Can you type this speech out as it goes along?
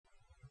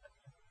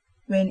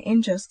When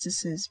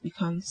injustices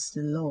becomes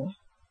the law,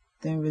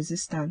 then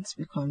resistance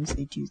becomes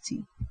a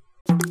duty.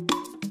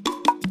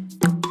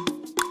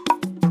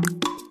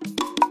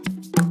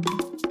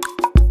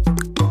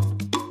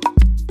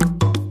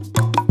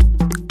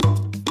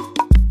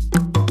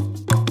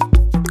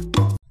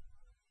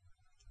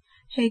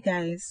 Hey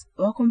guys,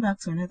 welcome back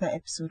to another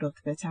episode of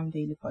the Bedtime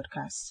Daily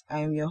Podcast. I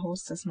am your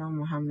host Asma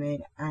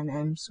Mohammed, and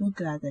I'm so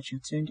glad that you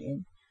tuned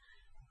in.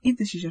 If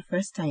this is your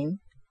first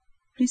time,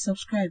 please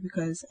subscribe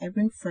because I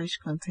bring fresh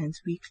content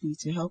weekly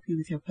to help you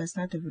with your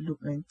personal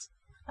development,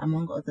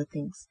 among other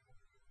things.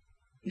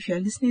 If you're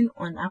listening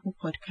on Apple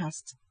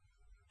Podcast,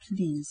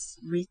 please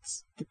rate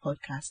the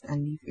podcast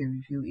and leave a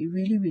review.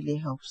 It really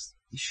helps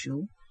the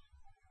show,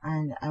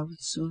 and I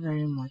would so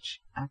very much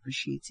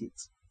appreciate it.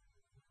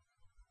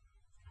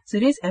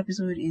 Today's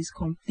episode is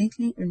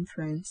completely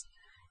influenced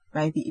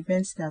by the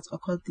events that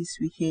occurred this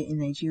week here in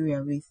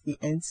Nigeria with the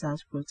EndSARS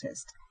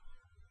protest.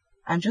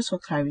 And just for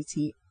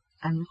clarity,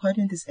 I'm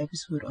recording this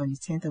episode on the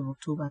 10th of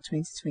October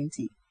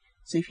 2020.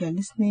 So if you're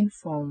listening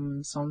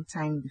from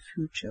sometime in the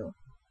future,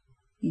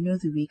 you know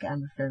the week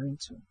I'm referring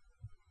to.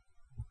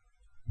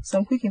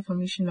 Some quick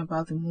information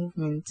about the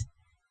movement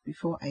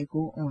before I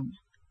go on.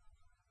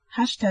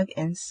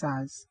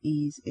 #EndSARS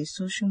is a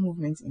social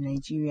movement in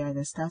Nigeria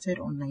that started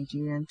on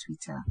Nigerian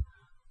Twitter,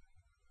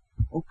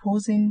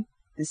 opposing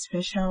the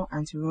Special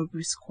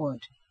Anti-Robbery Squad,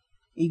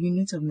 a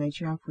unit of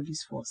Nigerian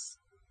police force.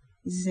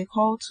 It is a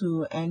call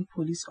to end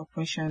police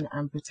oppression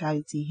and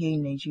brutality here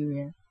in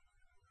Nigeria.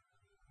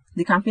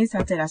 The campaign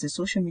started as a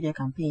social media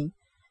campaign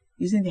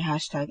using the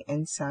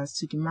 #EndSARS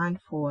to demand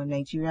for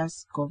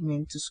Nigeria's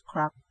government to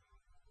scrap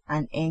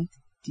and end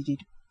the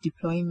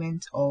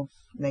deployment of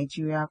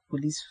Nigeria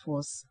Police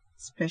Force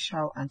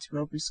Special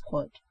Anti-Robbery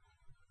Squad,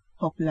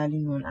 popularly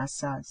known as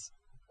SARS.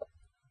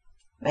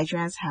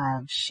 Nigerians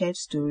have shared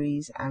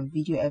stories and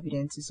video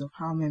evidences of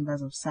how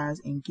members of SARS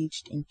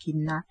engaged in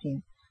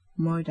kidnapping,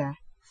 murder,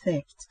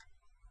 theft,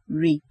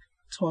 rape,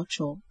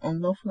 torture,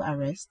 unlawful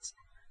arrests,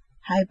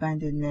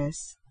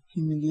 high-bandedness,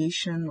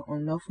 humiliation,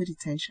 unlawful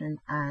detention,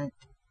 and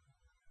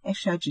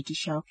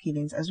extrajudicial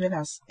killings, as well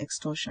as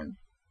extortion.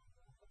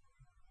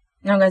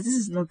 Now guys, this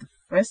is not the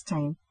first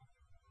time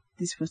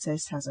this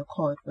protest has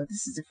occurred, but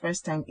this is the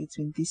first time it's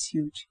been this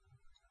huge.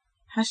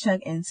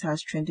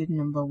 #EndSARS trended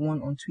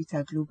 #1 on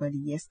Twitter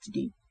globally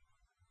yesterday.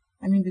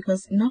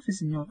 Because enough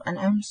is enough, and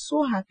I'm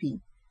so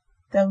happy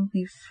that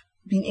we've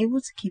been able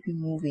to keep it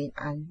moving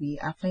and we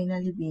are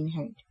finally being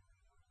heard.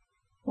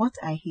 What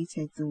I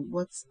hated though,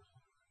 what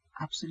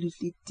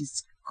absolutely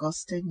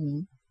disgusted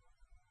me,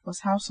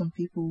 was how some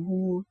people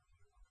who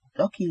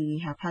luckily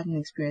have had an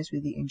experience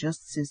with the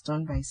injustices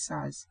done by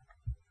SARS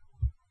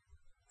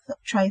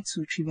try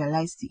to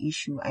trivialize the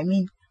issue.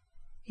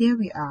 Here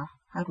we are,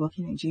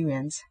 hardworking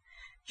Nigerians,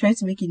 trying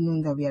to make it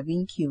known that we are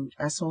being killed,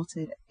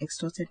 assaulted,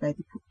 extorted by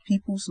the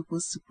people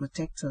supposed to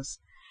protect us.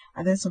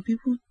 And then some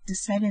people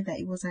decided that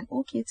it was an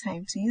okay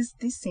time to use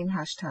this same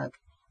hashtag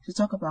to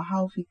talk about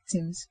how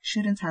victims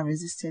shouldn't have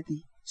resisted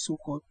the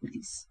so-called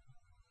police.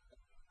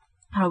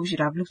 How we should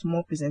have looked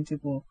more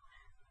presentable,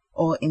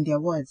 or in their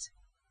words,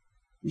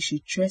 we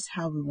should dress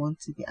how we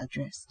want to be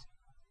addressed.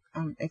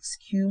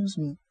 Excuse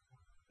me.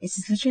 It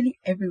is literally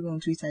everywhere on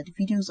Twitter, the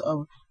videos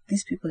of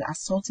these people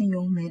assaulting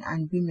young men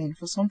and women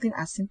for something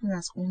as simple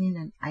as owning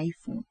an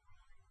iPhone.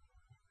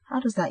 How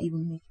does that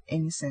even make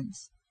any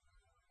sense?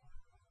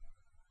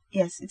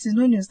 Yes, it is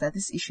no news that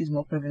this issue is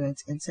more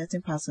prevalent in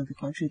certain parts of the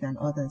country than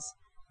others.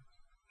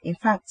 In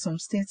fact, some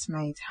states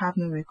might have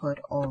no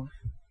record of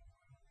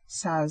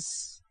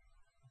SARS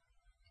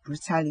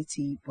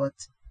brutality, but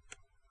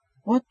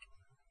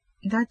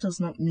that does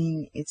not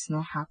mean it's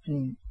not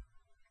happening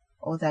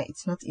or that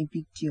it's not a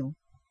big deal.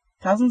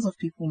 Thousands of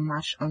people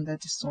march under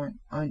the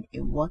sun on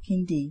a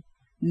working day,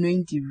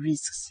 knowing the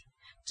risks,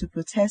 to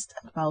protest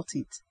about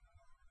it.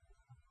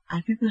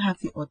 And people have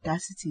the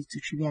audacity to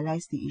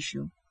trivialize the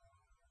issue.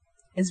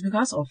 It's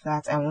because of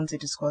that I want to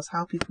discuss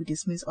how people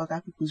dismiss other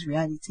people's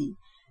reality,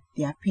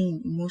 their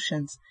pain,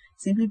 emotions,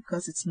 simply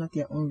because it's not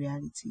their own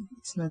reality,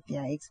 it's not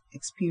their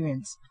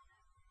experience.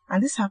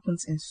 And this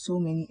happens in so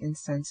many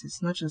instances,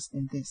 not just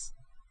in this.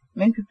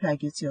 Many people are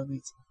guilty of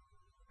it.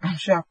 I'm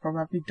sure I've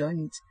probably done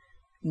it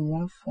in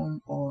one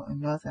form or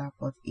another,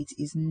 but it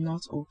is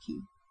not okay.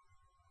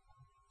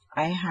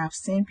 I have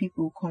seen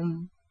people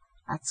come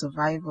at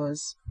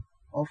survivors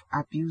of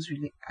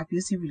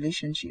abusive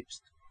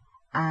relationships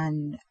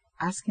and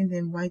asking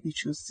them why they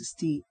chose to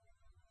stay.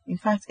 In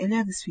fact,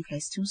 earlier this week I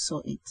still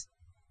saw it.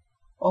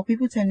 Or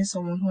people telling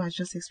someone who has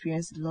just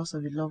experienced the loss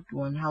of a loved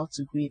one how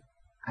to grieve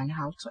and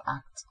how to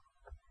act.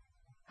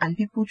 And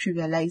people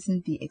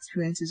trivializing the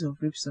experiences of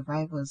rape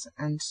survivors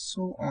and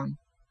so on.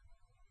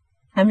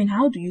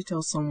 How do you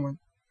tell someone,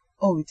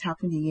 oh, it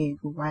happened a year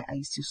ago, why are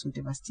you still so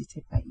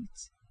devastated by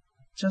it?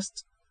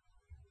 Just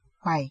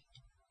why?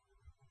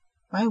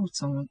 Why would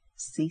someone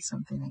say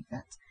something like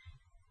that?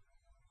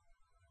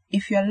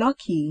 If you're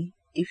lucky,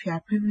 if you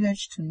are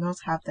privileged to not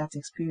have that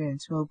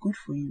experience, well, good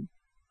for you.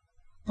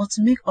 But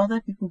to make other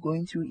people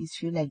going through it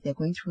feel like they're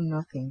going through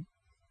nothing,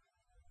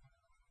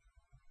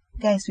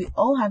 Guys, we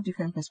all have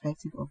different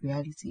perspective of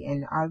reality,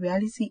 and our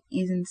reality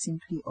isn't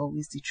simply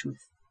always the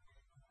truth.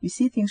 We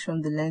see things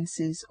from the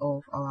lenses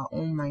of our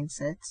own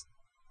mindsets,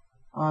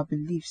 our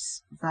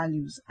beliefs,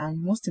 values,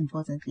 and most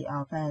importantly,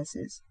 our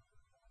biases.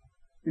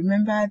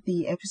 Remember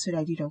the episode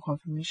I did on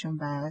confirmation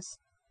bias?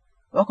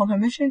 Well,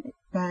 confirmation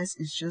bias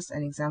is just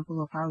an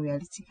example of how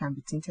reality can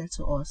be tinted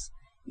to us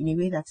in a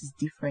way that is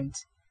different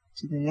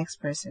to the next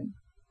person.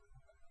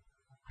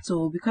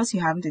 So because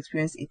you haven't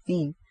experienced a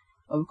thing,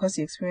 or because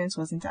your experience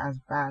wasn't as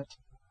bad,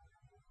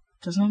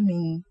 does not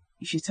mean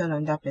you should tell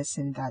another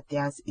person that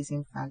theirs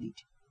isn't valid.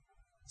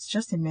 It's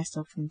just a messed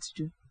up thing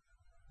to do.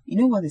 You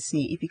know what they say,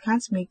 if you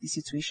can't make the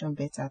situation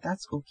better,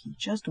 that's okay,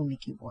 just don't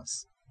make it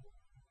worse.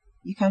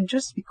 You can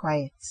just be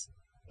quiet.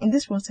 In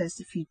this process,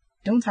 if you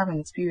don't have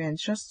an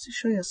experience, just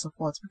show your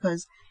support,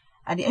 because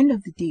at the end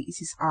of the day, it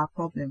is our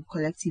problem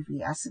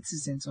collectively as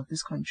citizens of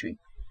this country.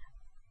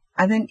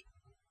 And then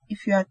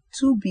if you are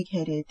too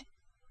big-headed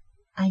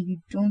and you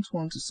don't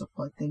want to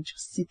support, then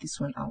just sit this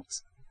one out.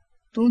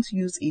 Don't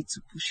use it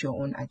to push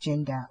your own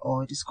agenda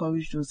or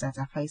discourage those that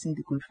are fighting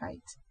the good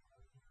fight.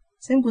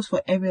 Same goes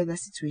for every other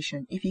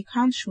situation. If you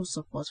can't show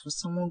support for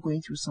someone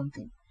going through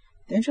something,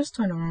 then just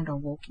turn around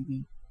and walk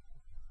away.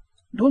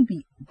 Don't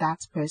be that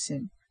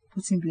person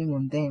putting blame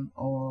on them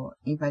or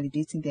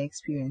invalidating their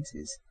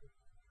experiences.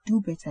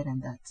 Do better than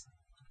that.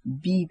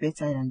 Be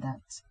better than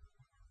that.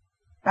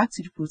 Back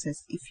to the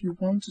protest. If you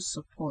want to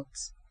support,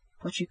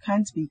 but you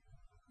can't be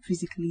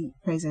physically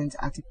present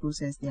at the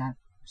protest, there are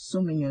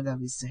so many other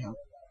ways to help.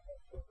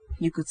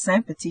 You could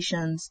sign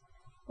petitions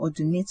or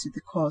donate to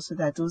the cause so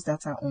that those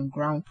that are on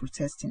ground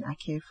protesting are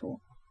cared for.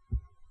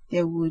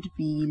 There would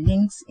be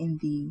links in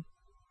the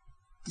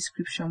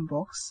description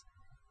box,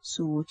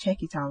 so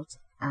check it out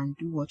and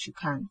do what you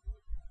can.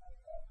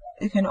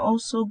 You can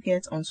also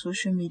get on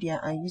social media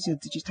and use your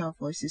digital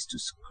voices to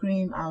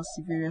scream out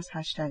the various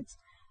hashtags.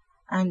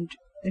 And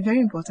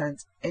very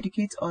important,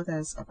 educate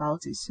others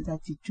about it so that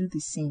they do the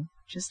same,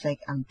 just like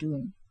I'm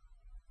doing.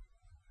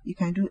 You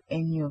can do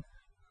any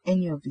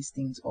of these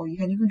things, or you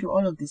can even do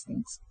all of these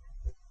things.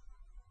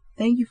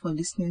 Thank you for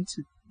listening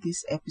to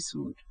this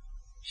episode.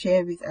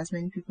 Share with as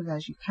many people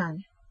as you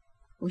can.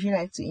 Would you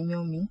like to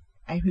email me?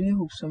 I really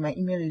hope so. My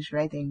email is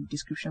right in the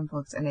description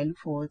box, and I look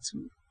forward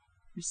to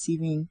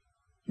receiving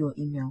your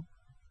email.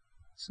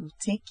 So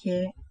take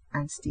care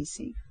and stay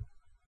safe.